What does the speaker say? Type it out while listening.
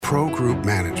Pro Group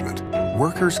Management.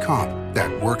 Workers' comp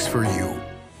that works for you.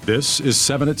 This is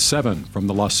 7 at 7 from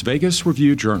the Las Vegas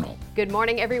Review-Journal. Good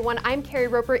morning, everyone. I'm Carrie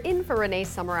Roper in for Renee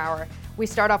Summerhour. We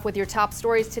start off with your top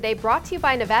stories today, brought to you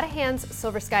by Nevada Hand's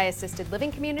Silver Sky Assisted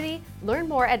Living Community. Learn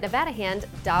more at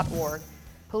nevadahand.org.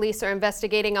 Police are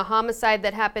investigating a homicide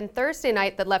that happened Thursday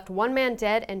night that left one man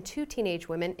dead and two teenage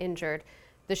women injured.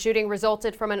 The shooting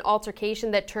resulted from an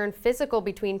altercation that turned physical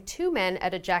between two men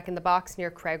at a Jack in the Box near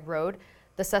Craig Road.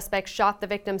 The suspect shot the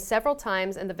victim several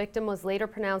times, and the victim was later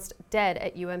pronounced dead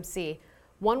at UMC.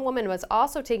 One woman was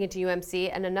also taken to UMC,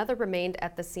 and another remained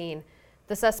at the scene.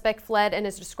 The suspect fled and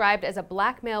is described as a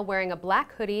black male wearing a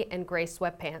black hoodie and gray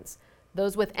sweatpants.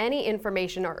 Those with any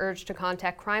information are urged to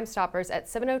contact Crime Stoppers at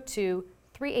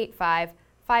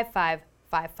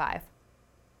 702-385-5555.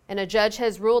 And a judge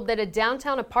has ruled that a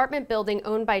downtown apartment building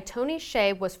owned by Tony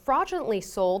Hsieh was fraudulently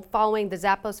sold following the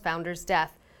Zappos founder's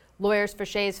death. Lawyers for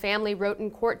Hsieh's family wrote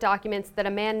in court documents that a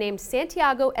man named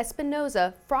Santiago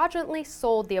Espinoza fraudulently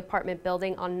sold the apartment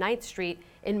building on 9th Street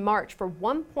in March for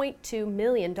 $1.2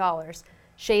 million.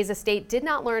 Hsieh's estate did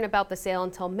not learn about the sale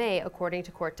until May, according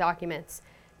to court documents.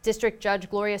 District Judge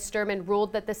Gloria Sturman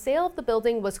ruled that the sale of the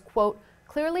building was, quote,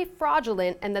 clearly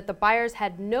fraudulent and that the buyers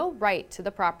had no right to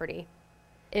the property.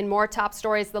 In more top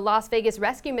stories, the Las Vegas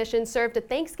Rescue Mission served a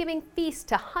Thanksgiving feast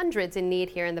to hundreds in need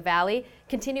here in the Valley,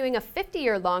 continuing a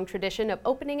 50-year-long tradition of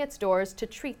opening its doors to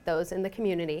treat those in the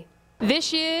community.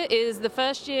 This year is the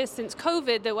first year since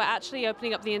COVID that we're actually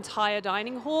opening up the entire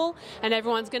dining hall, and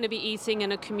everyone's going to be eating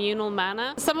in a communal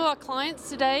manner. Some of our clients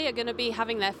today are going to be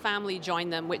having their family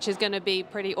join them, which is going to be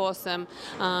pretty awesome.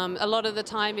 A lot of the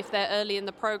time, if they're early in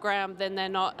the program, then they're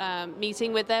not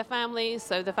meeting with their families.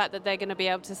 So the fact that they're going to be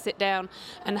able to sit down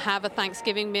and have a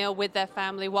Thanksgiving meal with their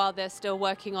family while they're still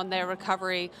working on their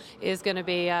recovery is going to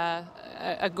be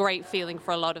a great feeling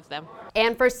for a lot of them.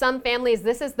 And for some families,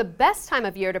 this is the best time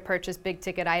of year to purchase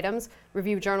big-ticket items.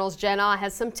 Review-Journal's Jen Ah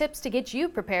has some tips to get you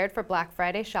prepared for Black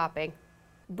Friday shopping.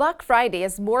 Black Friday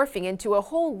is morphing into a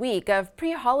whole week of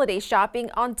pre-holiday shopping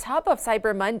on top of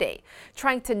Cyber Monday.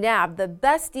 Trying to nab the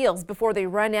best deals before they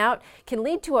run out can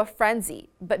lead to a frenzy,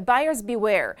 but buyers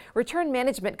beware. Return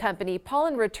management company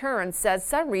Pollen Returns says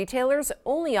some retailers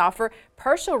only offer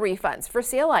partial refunds for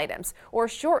sale items or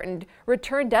shortened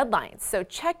return deadlines, so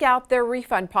check out their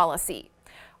refund policy.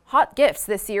 Hot gifts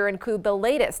this year include the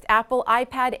latest Apple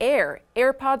iPad Air,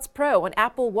 AirPods Pro, and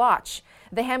Apple Watch,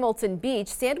 the Hamilton Beach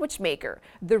sandwich maker,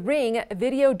 the Ring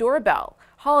video doorbell,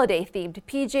 holiday-themed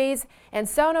PJs, and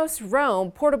Sonos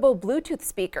Roam portable Bluetooth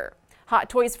speaker. Hot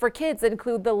toys for kids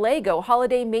include the Lego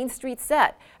Holiday Main Street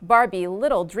set, Barbie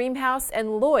Little Dream House,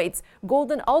 and Lloyd's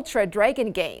Golden Ultra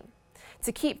Dragon game.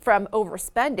 To keep from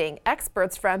overspending,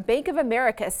 experts from Bank of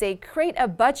America say create a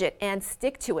budget and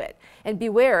stick to it, and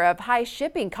beware of high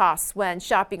shipping costs when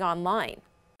shopping online.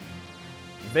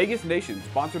 Vegas Nation,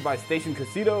 sponsored by Station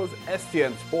Casinos,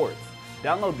 STN Sports.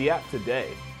 Download the app today.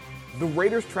 The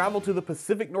Raiders travel to the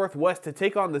Pacific Northwest to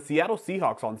take on the Seattle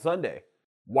Seahawks on Sunday.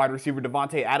 Wide receiver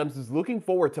Davante Adams is looking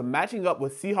forward to matching up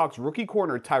with Seahawks rookie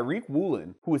corner Tyreek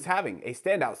Woolen, who is having a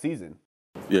standout season.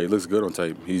 Yeah, he looks good on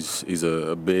tape. He's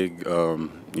a big,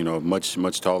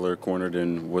 much taller corner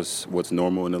than what's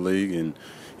normal in the league, and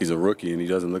he's a rookie, and he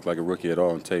doesn't look like a rookie at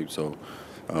all on tape. So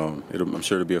I'm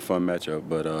sure it'll be a fun matchup.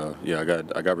 But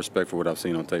I got respect for what I've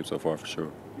seen on tape so far for sure.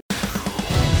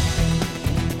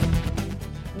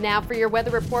 Now for your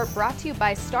weather report, brought to you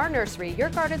by Star Nursery, your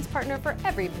garden's partner for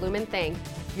every bloomin' thing.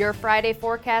 Your Friday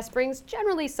forecast brings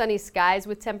generally sunny skies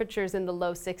with temperatures in the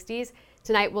low 60s.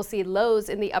 Tonight we'll see lows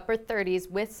in the upper 30s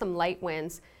with some light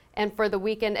winds. And for the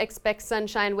weekend, expect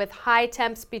sunshine with high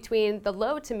temps between the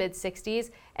low to mid 60s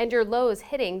and your lows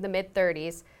hitting the mid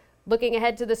 30s. Looking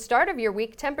ahead to the start of your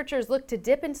week, temperatures look to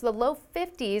dip into the low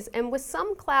 50s and with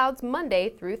some clouds Monday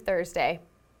through Thursday.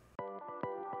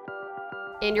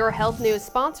 In your health news,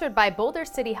 sponsored by Boulder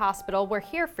City Hospital, we're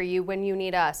here for you when you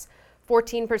need us.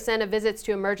 14% of visits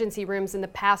to emergency rooms in the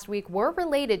past week were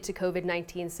related to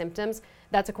COVID-19 symptoms.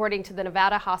 That's according to the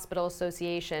Nevada Hospital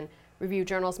Association.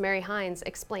 Review-Journal's Mary Hines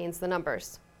explains the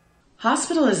numbers.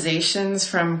 Hospitalizations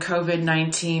from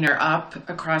COVID-19 are up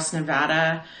across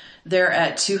Nevada. They're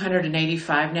at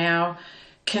 285 now.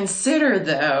 Consider,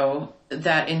 though,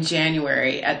 that in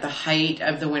January, at the height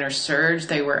of the winter surge,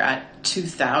 they were at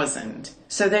 2,000.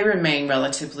 So they remain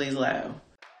relatively low.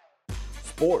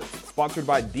 Sports, sponsored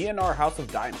by DNR House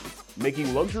of Diamonds,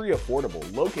 making luxury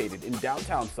affordable, located in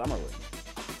downtown Summerlin.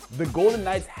 The Golden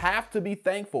Knights have to be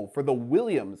thankful for the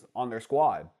Williams on their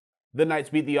squad. The Knights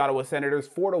beat the Ottawa Senators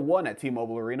 4-1 at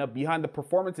T-Mobile Arena behind the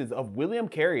performances of William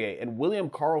Carrier and William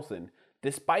Karlsson,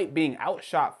 despite being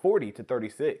outshot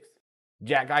 40-36.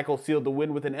 Jack Eichel sealed the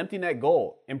win with an empty net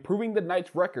goal, improving the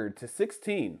Knights' record to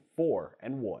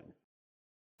 16-4-1.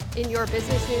 In your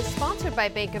business news, sponsored by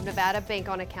Bank of Nevada, Bank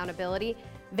on Accountability,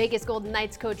 Vegas Golden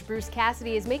Knights coach Bruce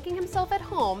Cassidy is making himself at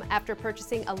home after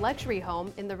purchasing a luxury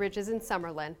home in the Ridges in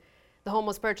Summerlin. The home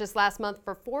was purchased last month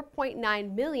for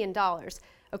 $4.9 million.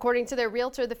 According to their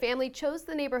realtor, the family chose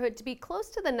the neighborhood to be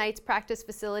close to the Knights practice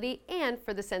facility and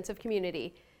for the sense of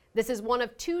community. This is one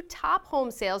of 2 top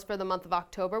home sales for the month of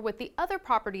October, with the other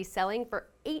property selling for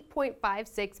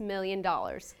 $8.56 million.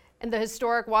 And the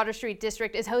historic Water Street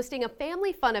District is hosting a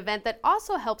family fun event that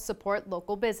also helps support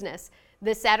local business.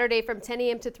 This Saturday from 10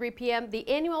 a.m. to 3 p.m., the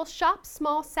annual Shop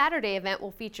Small Saturday event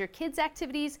will feature kids'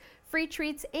 activities, free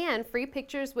treats, and free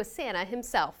pictures with Santa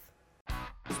himself.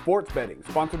 Sports betting,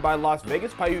 sponsored by Las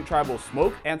Vegas Paiute Tribal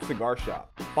Smoke and Cigar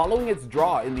Shop. Following its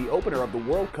draw in the opener of the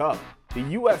World Cup, the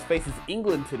U.S. faces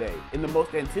England today in the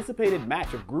most anticipated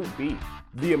match of Group B.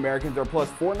 The Americans are plus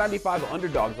 495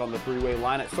 underdogs on the three-way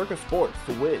line at Circa Sports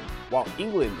to win, while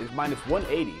England is minus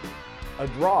 180. A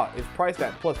draw is priced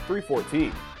at plus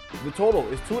 314. The total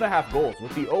is 2.5 goals,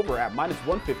 with the over at minus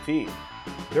 115.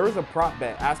 There is a prop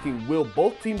bet asking will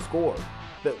both teams score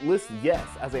that lists yes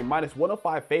as a minus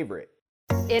 105 favorite.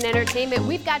 In entertainment,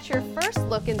 we've got your first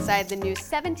look inside the new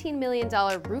 $17 million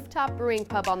rooftop brewing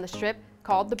pub on the Strip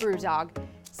called the BrewDog.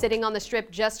 Sitting on the Strip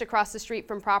just across the street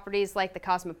from properties like the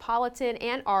Cosmopolitan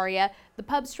and Aria, the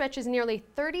pub stretches nearly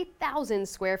 30,000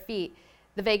 square feet.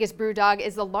 The Vegas BrewDog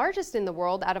is the largest in the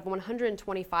world out of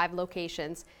 125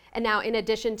 locations. And now, in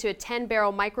addition to a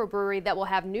 10-barrel microbrewery that will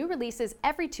have new releases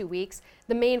every 2 weeks,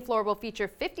 the main floor will feature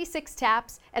 56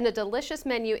 taps and a delicious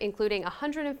menu including a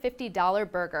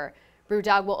 $150 burger.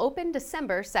 BrewDog will open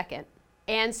December 2nd.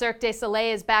 And Cirque du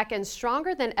Soleil is back and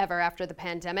stronger than ever after the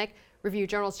pandemic. Review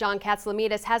Journal's John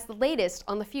Katzlamidas has the latest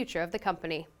on the future of the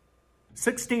company.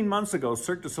 16 months ago,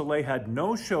 Cirque du Soleil had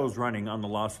no shows running on the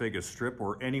Las Vegas Strip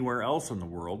or anywhere else in the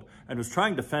world and was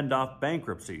trying to fend off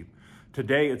bankruptcy.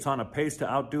 Today, it's on a pace to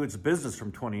outdo its business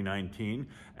from 2019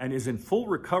 and is in full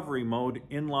recovery mode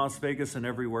in Las Vegas and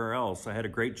everywhere else. I had a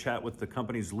great chat with the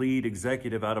company's lead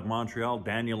executive out of Montreal,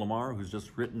 Daniel Lamar, who's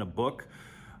just written a book.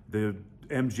 The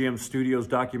MGM Studios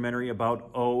documentary about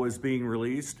O is being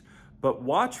released. But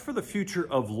watch for the future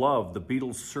of Love, the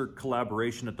Beatles-Cirque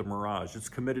collaboration at the Mirage. It's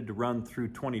committed to run through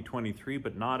 2023,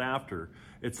 but not after.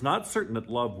 It's not certain that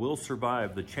Love will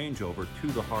survive the changeover to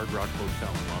the Hard Rock Hotel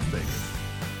in Las Vegas.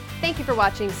 Thank you for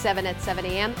watching 7 at 7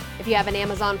 a.m. If you have an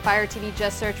Amazon Fire TV,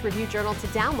 just search Review Journal to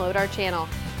download our channel.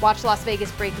 Watch Las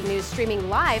Vegas breaking news streaming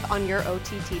live on your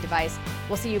OTT device.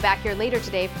 We'll see you back here later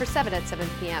today for 7 at 7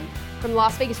 p.m. From the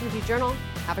Las Vegas Review Journal,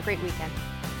 have a great weekend.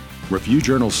 Review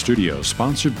Journal Studio,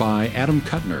 sponsored by Adam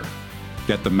Kuttner.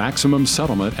 Get the maximum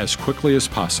settlement as quickly as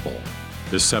possible.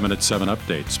 This 7 at 7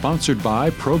 update, sponsored by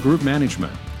Pro Group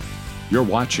Management. You're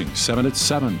watching 7 at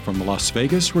 7 from the Las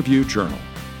Vegas Review Journal.